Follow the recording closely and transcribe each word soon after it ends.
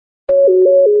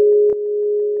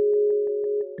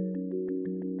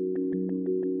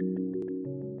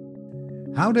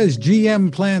How does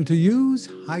GM plan to use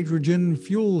hydrogen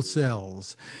fuel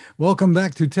cells? Welcome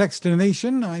back to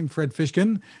Techstination. I'm Fred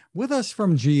Fishkin. With us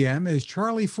from GM is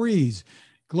Charlie Freese,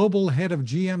 Global Head of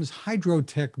GM's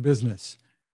Hydrotec business.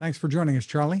 Thanks for joining us,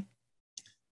 Charlie.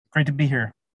 Great to be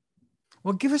here.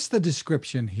 Well, give us the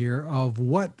description here of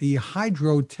what the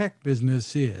Hydrotec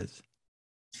business is.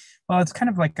 Well, it's kind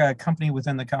of like a company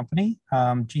within the company.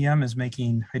 GM is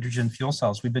making hydrogen fuel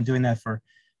cells. We've been doing that for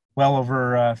well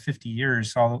over 50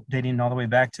 years, dating all the way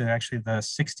back to actually the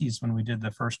 60s when we did the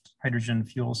first hydrogen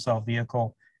fuel cell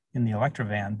vehicle in the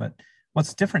Electrovan. But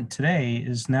what's different today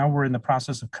is now we're in the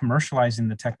process of commercializing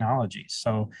the technology.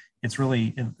 So it's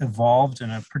really evolved in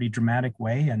a pretty dramatic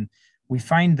way. And we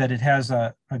find that it has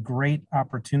a great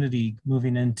opportunity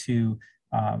moving into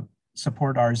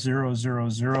support our 000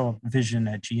 vision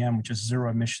at GM, which is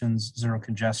zero emissions, zero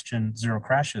congestion, zero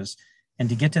crashes. And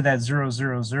to get to that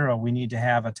 000, we need to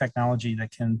have a technology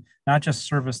that can not just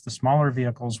service the smaller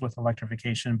vehicles with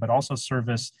electrification, but also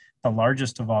service the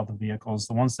largest of all the vehicles,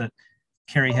 the ones that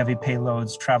carry heavy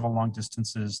payloads, travel long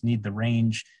distances, need the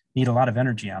range, need a lot of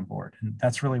energy on board. And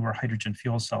that's really where hydrogen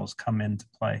fuel cells come into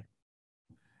play.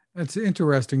 That's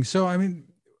interesting. So, I mean,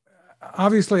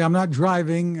 obviously, I'm not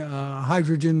driving a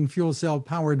hydrogen fuel cell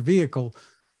powered vehicle.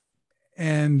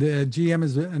 And GM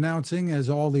is announcing, as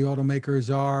all the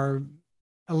automakers are,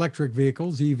 electric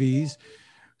vehicles, EVs.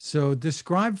 So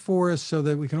describe for us so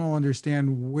that we can all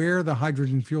understand where the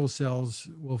hydrogen fuel cells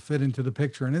will fit into the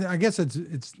picture. And I guess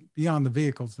it's beyond the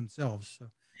vehicles themselves. So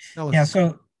tell us.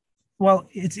 Yeah, well,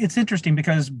 it's interesting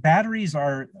because batteries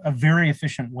are a very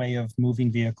efficient way of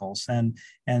moving vehicles, and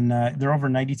they're over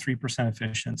 93%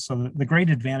 efficient. So the great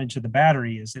advantage of the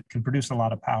battery is it can produce a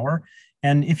lot of power.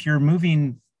 And if you're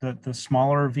moving the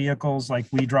smaller vehicles like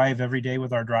we drive every day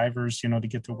with our drivers, to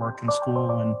get to work and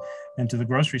school and to the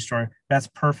grocery store, that's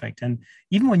perfect. And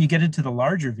even when you get into the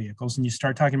larger vehicles and you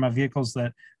start talking about vehicles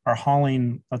that are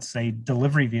hauling, let's say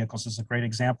delivery vehicles is a great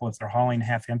example. If they're hauling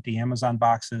half empty Amazon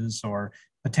boxes or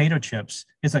potato chips,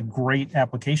 it's a great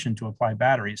application to apply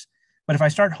batteries. But if I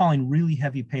start hauling really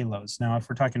heavy payloads, now if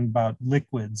we're talking about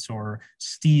liquids or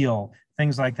steel,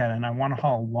 things like that, and I want to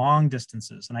haul long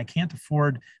distances, and I can't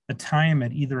afford the time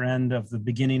at either end of the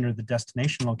beginning or the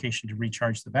destination location to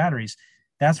recharge the batteries,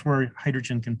 that's where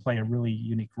hydrogen can play a really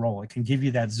unique role. It can give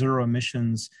you that zero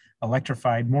emissions,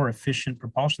 electrified, more efficient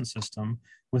propulsion system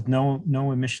with no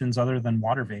emissions other than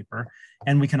water vapor.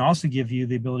 And we can also give you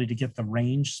the ability to get the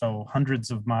range, so hundreds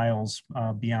of miles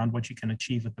beyond what you can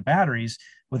achieve with the batteries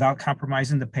without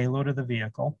compromising the payload of the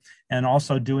vehicle, and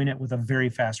also doing it with a very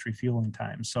fast refueling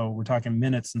time. So we're talking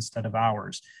minutes instead of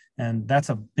hours. And that's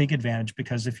a big advantage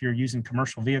because if you're using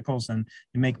commercial vehicles and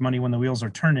you make money when the wheels are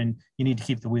turning, you need to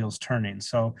keep the wheels turning.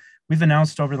 So we've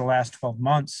announced over the last 12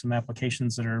 months some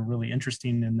applications that are really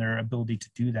interesting in their ability to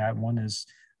do that. One is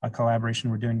a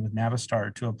collaboration we're doing with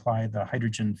Navistar to apply the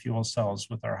hydrogen fuel cells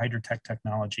with our Hydrotec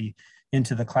technology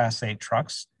into the Class 8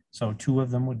 trucks. So 2 of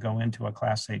them would go into a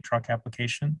Class 8 truck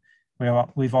application.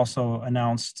 We've also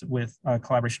announced with a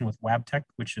collaboration with Wabtec,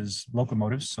 which is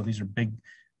locomotives. So these are big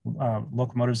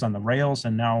locomotives on the rails.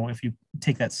 And now if you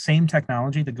take that same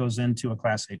technology that goes into a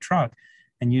Class 8 truck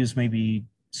and use maybe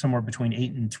somewhere between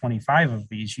 8 and 25 of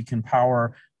these, you can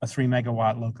power a 3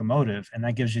 megawatt locomotive. And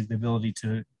that gives you the ability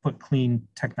to put clean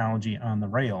technology on the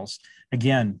rails.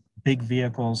 Again, big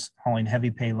vehicles hauling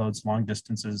heavy payloads, long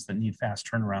distances that need fast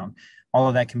turnaround. All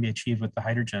of that can be achieved with the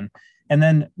hydrogen. And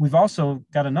then we've also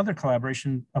got another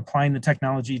collaboration applying the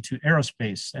technology to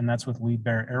aerospace, and that's with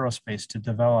Liebherr Aerospace to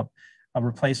develop a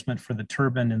replacement for the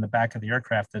turbine in the back of the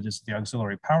aircraft that is the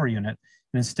auxiliary power unit,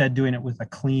 and instead doing it with a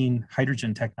clean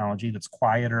hydrogen technology that's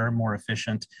quieter, more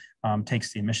efficient,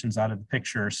 takes the emissions out of the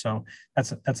picture. So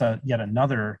that's yet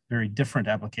another very different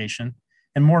application.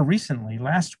 And more recently,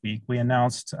 last week, we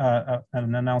announced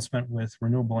an announcement with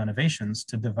Renewable Innovations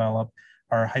to develop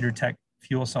our Hydrotec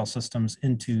fuel cell systems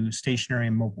into stationary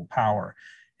and mobile power.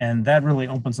 And that really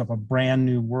opens up a brand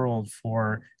new world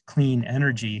for clean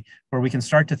energy, where we can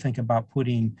start to think about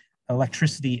putting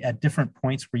electricity at different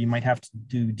points where you might have to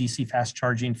do DC fast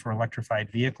charging for electrified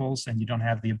vehicles and you don't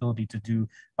have the ability to do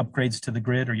upgrades to the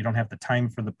grid, or you don't have the time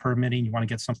for the permitting, you want to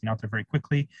get something out there very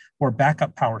quickly, or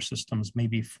backup power systems,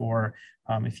 maybe for,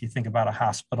 if you think about a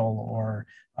hospital or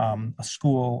a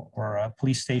school or a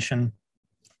police station,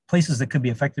 places that could be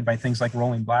affected by things like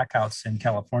rolling blackouts in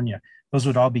California. Those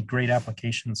would all be great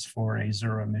applications for a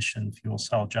zero emission fuel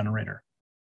cell generator.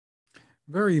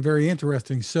 Very, very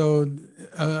interesting. So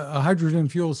a hydrogen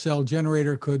fuel cell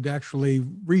generator could actually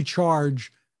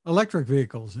recharge electric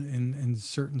vehicles in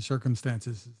certain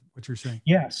circumstances, what you're saying.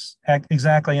 Yes,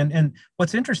 exactly. And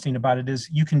what's interesting about it is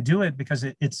you can do it because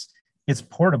it's it's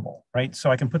portable, right?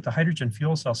 So I can put the hydrogen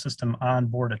fuel cell system on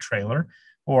board a trailer,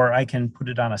 or I can put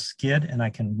it on a skid and I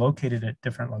can locate it at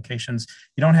different locations.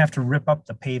 You don't have to rip up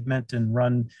the pavement and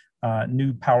run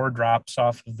new power drops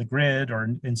off of the grid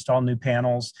or install new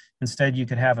panels. Instead, you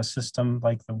could have a system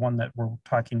like the one that we're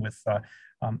talking with.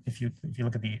 If you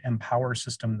look at the Empower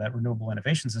system that Renewable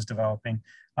Innovations is developing,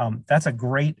 that's a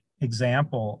great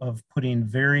example of putting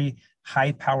very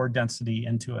high power density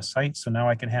into a site. So now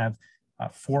I can have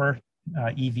 4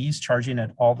 EVs charging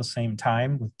at all the same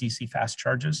time with DC fast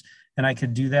charges. And I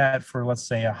could do that for, let's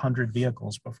say, 100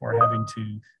 vehicles before having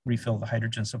to refill the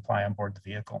hydrogen supply on board the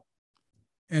vehicle.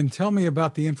 And tell me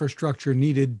about the infrastructure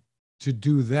needed to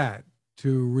do that,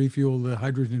 to refuel the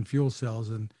hydrogen fuel cells.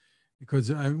 And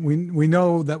because we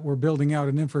know that we're building out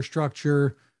an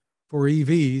infrastructure for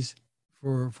EVs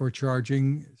for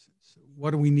charging.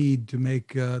 What do we need to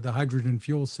make the hydrogen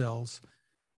fuel cells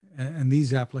and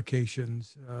these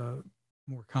applications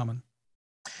more common?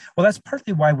 Well, that's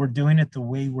partly why we're doing it the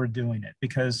way we're doing it,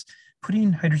 because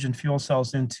putting hydrogen fuel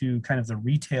cells into kind of the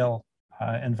retail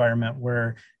environment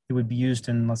where it would be used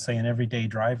in, let's say, an everyday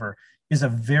driver is a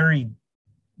very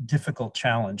difficult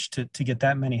challenge to get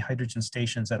that many hydrogen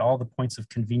stations at all the points of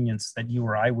convenience that you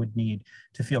or I would need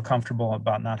to feel comfortable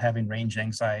about not having range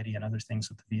anxiety and other things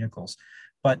with the vehicles.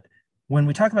 But when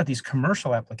we talk about these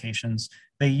commercial applications,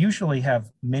 they usually have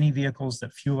many vehicles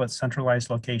that fuel at centralized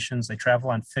locations. They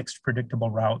travel on fixed, predictable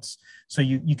routes. So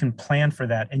you can plan for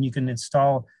that, and you can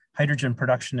install hydrogen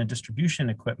production and distribution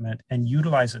equipment and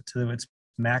utilize it to its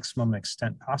maximum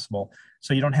extent possible.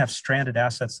 So you don't have stranded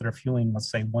assets that are fueling,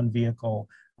 let's say, 1 vehicle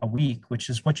a week, which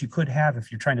is what you could have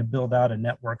if you're trying to build out a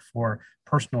network for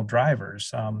personal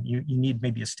drivers. You need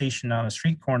maybe a station on a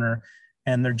street corner,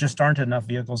 and there just aren't enough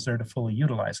vehicles there to fully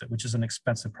utilize it, which is an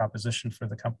expensive proposition for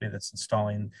the company that's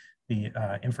installing the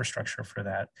infrastructure for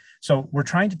that. So we're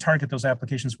trying to target those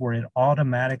applications where it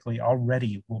automatically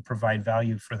already will provide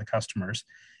value for the customers.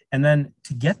 And then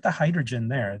to get the hydrogen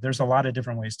there, there's a lot of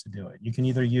different ways to do it. You can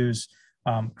either use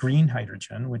green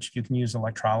hydrogen, which you can use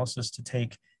electrolysis to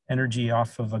take energy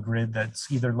off of a grid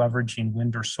that's either leveraging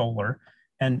wind or solar.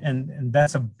 And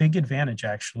that's a big advantage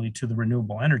actually to the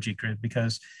renewable energy grid,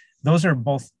 because those are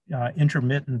both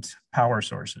intermittent power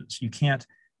sources. You can't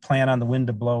plan on the wind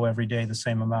to blow every day the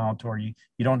same amount, or you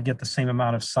don't get the same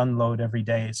amount of sun load every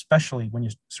day, especially when you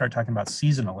start talking about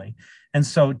seasonally. And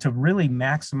so to really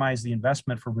maximize the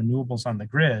investment for renewables on the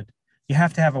grid, you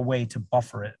have to have a way to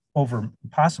buffer it over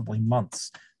possibly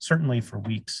months, certainly for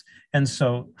weeks. And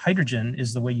so hydrogen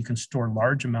is the way you can store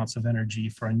large amounts of energy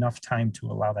for enough time to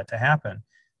allow that to happen.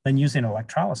 Then using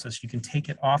electrolysis, you can take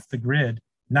it off the grid,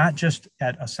 not just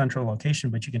at a central location,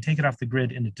 but you can take it off the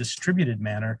grid in a distributed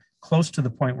manner close to the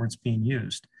point where it's being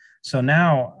used. So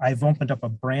now I've opened up a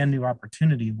brand new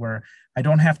opportunity where I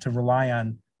don't have to rely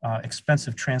on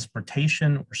expensive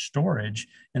transportation or storage.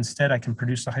 Instead, I can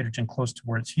produce the hydrogen close to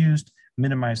where it's used,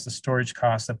 minimize the storage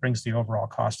cost. That brings the overall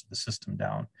cost of the system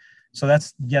down. So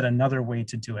that's yet another way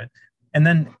to do it. And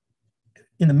then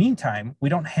in the meantime, we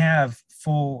don't have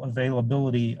full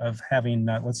availability of having,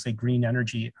 let's say, green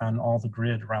energy on all the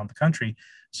grid around the country.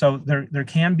 So there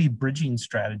can be bridging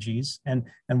strategies. And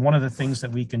one of the things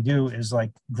that we can do is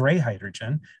like gray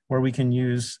hydrogen, where we can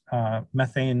use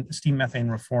steam methane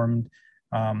reformed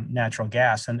natural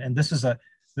gas. And this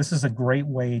is a great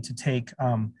way to take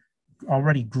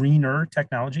already greener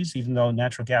technologies, even though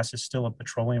natural gas is still a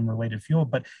petroleum related fuel,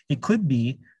 but it could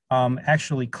be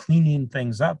actually cleaning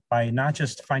things up by not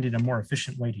just finding a more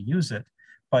efficient way to use it,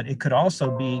 but it could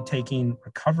also be taking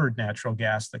recovered natural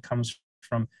gas that comes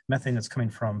from methane that's coming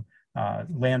from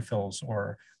landfills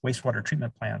or wastewater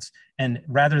treatment plants. And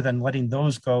rather than letting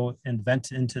those go and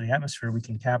vent into the atmosphere, we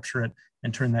can capture it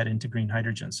and turn that into green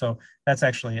hydrogen. So that's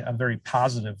actually a very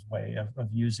positive way of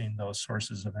using those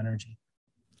sources of energy.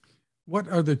 What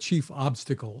are the chief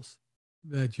obstacles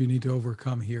that you need to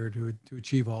overcome here to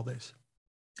achieve all this?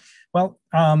 Well,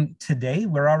 today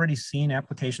we're already seeing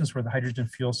applications where the hydrogen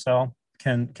fuel cell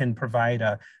can provide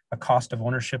a cost of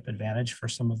ownership advantage for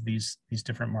some of these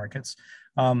different markets.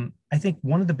 I think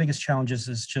one of the biggest challenges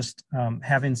is just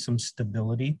having some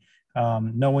stability,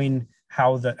 knowing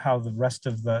how the rest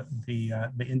of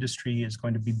the industry is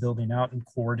going to be building out and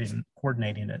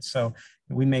coordinating it. So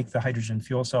we make the hydrogen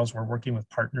fuel cells. We're working with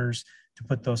partners to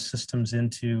put those systems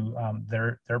into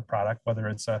their product, whether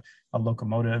it's a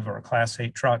locomotive or a Class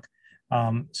 8 truck.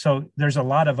 So there's a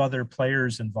lot of other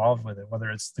players involved with it, whether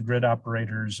it's the grid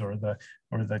operators or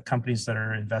the companies that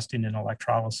are investing in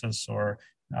electrolysis or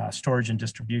storage and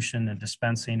distribution and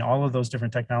dispensing, all of those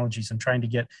different technologies, and trying to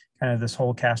get kind of this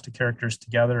whole cast of characters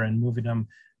together and moving them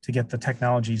to get the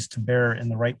technologies to bear in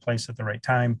the right place at the right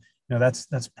time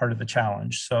that's part of the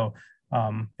challenge. So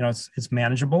it's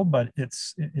manageable, but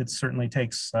it certainly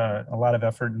takes a lot of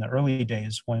effort in the early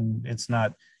days when it's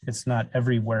not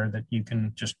everywhere that you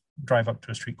can just drive up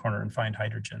to a street corner and find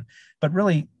hydrogen. But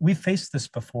really, we faced this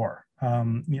before.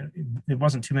 It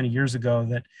wasn't too many years ago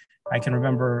that I can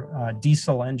remember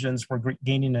diesel engines were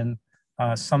gaining in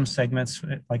some segments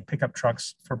like pickup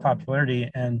trucks for popularity,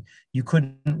 and you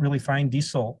couldn't really find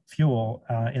diesel fuel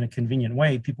in a convenient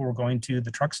way. People were going to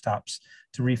the truck stops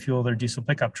to refuel their diesel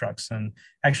pickup trucks. And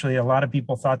actually, a lot of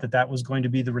people thought that that was going to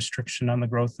be the restriction on the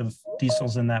growth of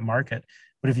diesels in that market.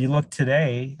 But if you look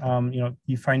today,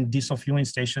 you find diesel fueling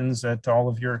stations at all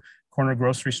of your corner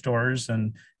grocery stores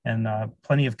and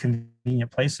plenty of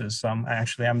convenient places.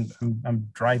 Actually, I'm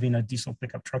driving a diesel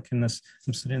pickup truck I'm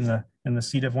sitting in the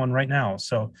seat of one right now.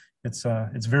 So it's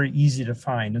very easy to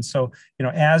find. And so,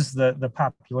 as the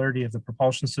popularity of the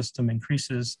propulsion system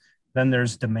increases, then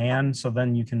there's demand. So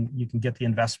then you can get the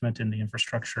investment in the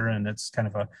infrastructure, and it's kind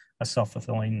of a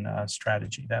self-fulfilling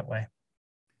strategy that way.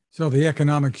 So the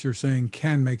economics you're saying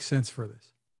can make sense for this.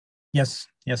 Yes,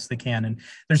 they can. And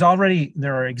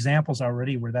there are examples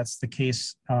already where that's the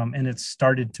case, and it's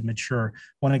started to mature.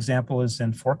 One example is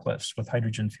in forklifts with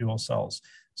hydrogen fuel cells.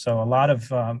 So a lot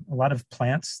of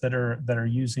plants that are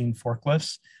using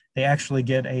forklifts, they actually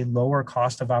get a lower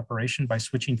cost of operation by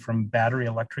switching from battery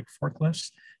electric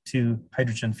forklifts to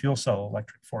hydrogen fuel cell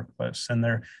electric forklifts. And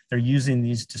they're using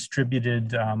these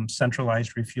distributed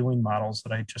centralized refueling models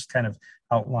that I just kind of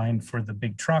outlined for the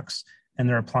big trucks. And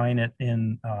they're applying it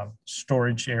in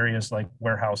storage areas like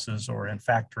warehouses or in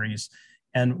factories.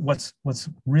 And what's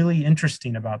really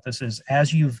interesting about this is,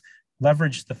 as you've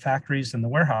leveraged the factories and the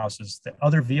warehouses, the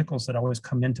other vehicles that always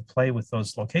come into play with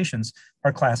those locations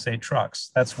are Class 8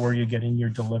 trucks. That's where you're getting your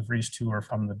deliveries to or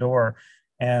from the door.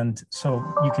 And so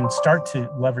you can start to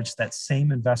leverage that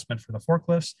same investment for the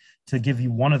forklifts to give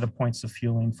you one of the points of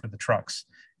fueling for the trucks.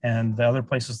 And the other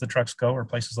places the trucks go are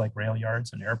places like rail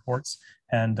yards and airports.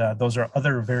 And those are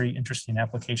other very interesting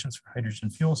applications for hydrogen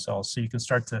fuel cells. So you can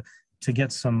start to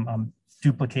get some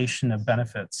duplication of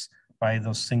benefits by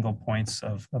those single points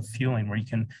of fueling, where you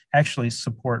can actually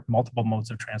support multiple modes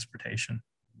of transportation.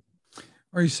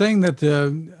 Are you saying that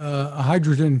a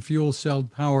hydrogen fuel cell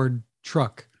powered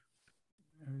truck,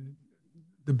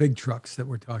 the big trucks that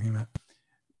we're talking about,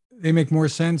 they make more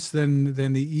sense than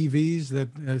the EVs that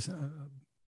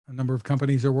a number of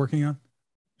companies are working on?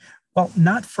 Well,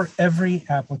 not for every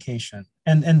application.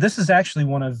 And this is actually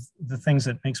one of the things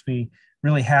that makes me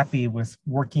really happy with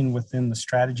working within the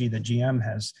strategy that GM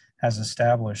has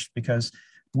established, because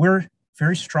we're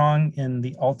very strong in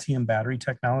the Ultium battery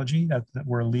technology. That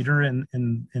we're a leader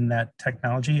in that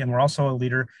technology, and we're also a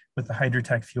leader with the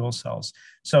Hydrotec fuel cells.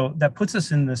 So that puts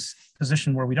us in this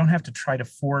position where we don't have to try to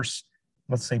force,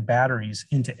 let's say, batteries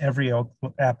into every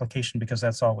application because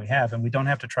that's all we have. And we don't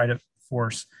have to try to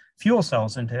force fuel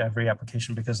cells into every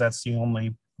application because that's the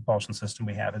only propulsion system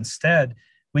we have. Instead,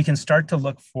 we can start to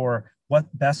look for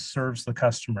what best serves the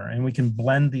customer, and we can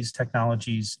blend these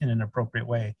technologies in an appropriate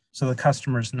way so the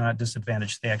customer's not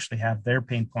disadvantaged. They actually have their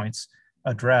pain points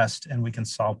addressed, and we can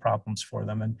solve problems for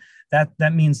them. And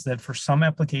that means that for some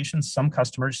applications, some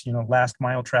customers, last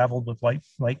mile traveled with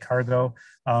light cargo,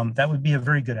 that would be a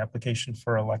very good application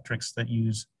for electrics that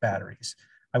use batteries.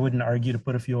 I wouldn't argue to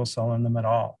put a fuel cell in them at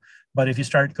all. But if you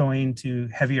start going to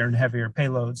heavier and heavier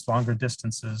payloads, longer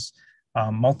distances,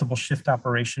 multiple shift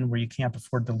operation where you can't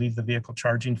afford to leave the vehicle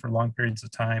charging for long periods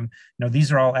of time,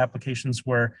 these are all applications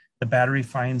where the battery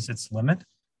finds its limit,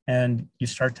 and you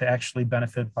start to actually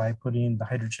benefit by putting the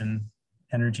hydrogen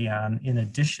energy on in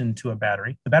addition to a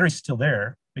battery. The battery's still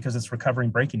there because it's recovering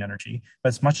braking energy, but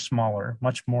it's much smaller,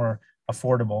 much more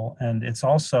affordable, and it's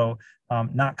also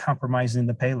not compromising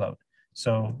the payload.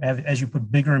 So as you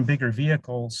put bigger and bigger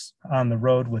vehicles on the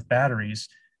road with batteries,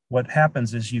 what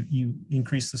happens is you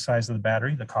increase the size of the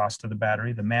battery, the cost of the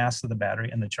battery, the mass of the battery,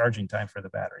 and the charging time for the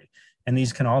battery. And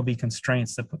these can all be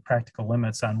constraints that put practical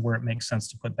limits on where it makes sense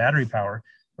to put battery power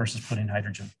versus putting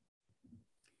hydrogen.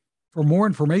 For more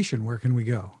information, where can we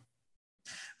go?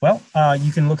 Well,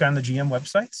 you can look on the GM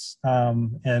websites,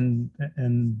 and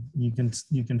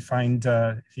you can find,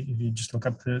 if you just look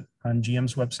up on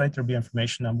GM's website, there'll be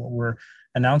information on what we're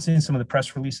announcing, some of the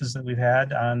press releases that we've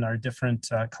had on our different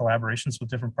collaborations with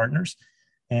different partners.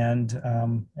 And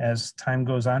as time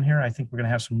goes on here, I think we're going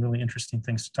to have some really interesting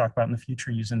things to talk about in the future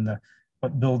using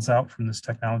what builds out from this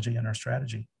technology and our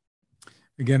strategy.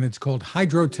 Again, it's called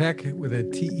Hydrotec with a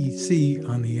TEC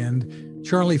on the end.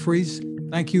 Charlie Freese,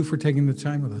 thank you for taking the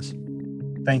time with us.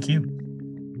 Thank you.